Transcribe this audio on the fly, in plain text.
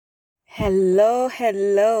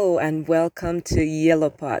Hello, and welcome to Yellow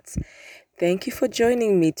Pots. Thank you for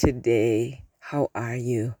joining me today. How are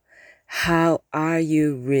you? How are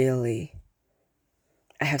you really?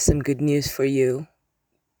 I have some good news for you.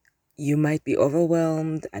 You might be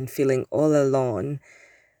overwhelmed and feeling all alone,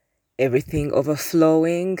 everything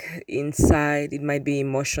overflowing inside. It might be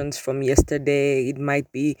emotions from yesterday, it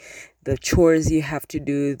might be the chores you have to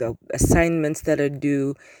do, the assignments that are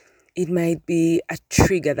due. It might be a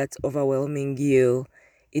trigger that's overwhelming you.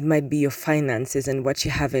 It might be your finances and what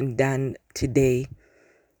you haven't done today.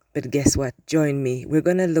 But guess what? Join me. We're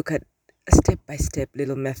going to look at a step-by-step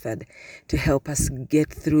little method to help us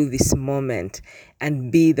get through this moment and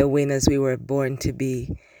be the winners we were born to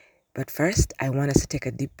be. But first, I want us to take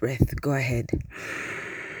a deep breath. Go ahead.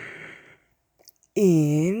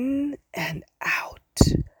 In and out.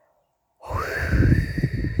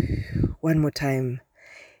 One more time.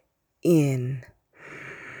 In,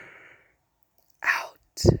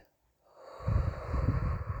 out.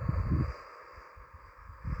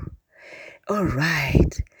 All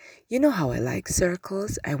right. You know how I like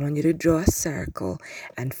circles? I want you to draw a circle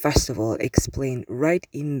and first of all explain right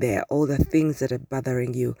in there all the things that are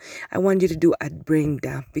bothering you. I want you to do a brain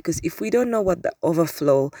dump because if we don't know what the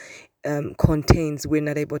overflow contains, we're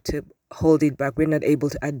not able to hold it back. We're not able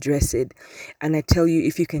to address it. And I tell you,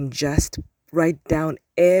 if you can just write down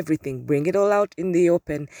everything, bring it all out in the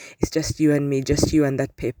open. It's just you and me, just you and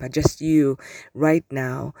that paper, just you right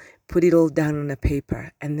now. Put it all down on a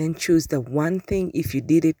paper and then choose the one thing, if you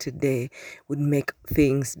did it today, would make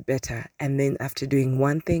things better. And then after doing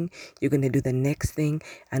one thing, you're going to do the next thing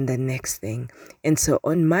and the next thing. And so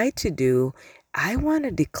on my to-do, I want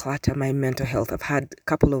to declutter my mental health. I've had a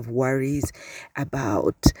couple of worries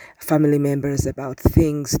about family members, about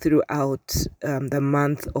things throughout the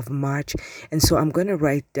month of March. And so I'm going to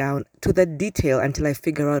write down to the detail until I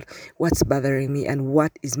figure out what's bothering me and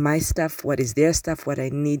what is my stuff, what is their stuff, what I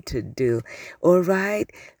need to do. All right.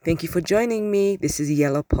 Thank you for joining me. This is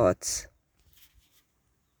Yellow Pots.